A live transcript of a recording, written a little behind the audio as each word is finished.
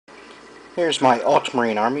Here's my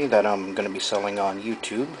Ultramarine army that I'm going to be selling on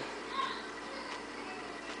YouTube.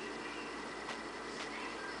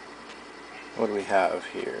 What do we have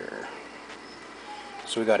here?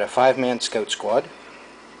 So we got a 5-man scout squad.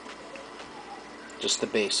 Just the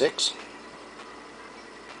basics.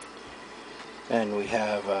 And we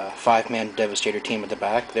have a 5-man Devastator team at the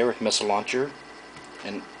back there with missile launcher,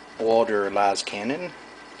 an older las cannon,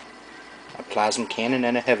 a plasma cannon,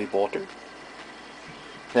 and a heavy bolter.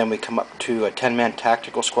 Then we come up to a 10-man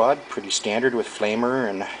tactical squad, pretty standard with flamer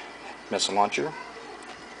and missile launcher.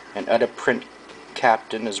 An out-of-print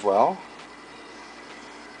captain as well.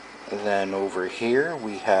 Then over here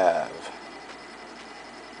we have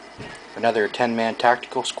another 10-man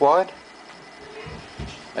tactical squad,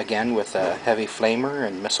 again with a heavy flamer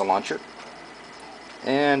and missile launcher.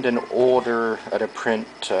 And an older out-of-print,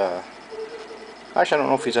 actually I don't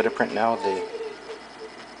know if he's out-of-print now, the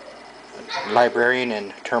Librarian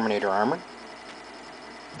and Terminator armor.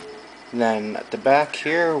 And then at the back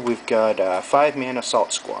here we've got a 5-man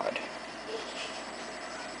assault squad.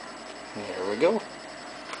 There we go.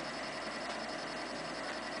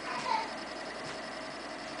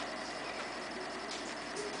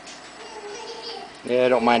 Yeah, I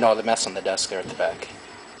don't mind all the mess on the desk there at the back.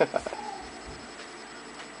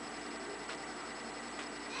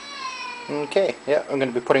 Okay, yeah, I'm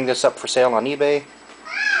going to be putting this up for sale on eBay.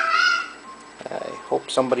 I hope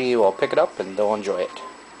somebody will pick it up and they'll enjoy it.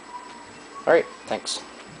 Alright, thanks.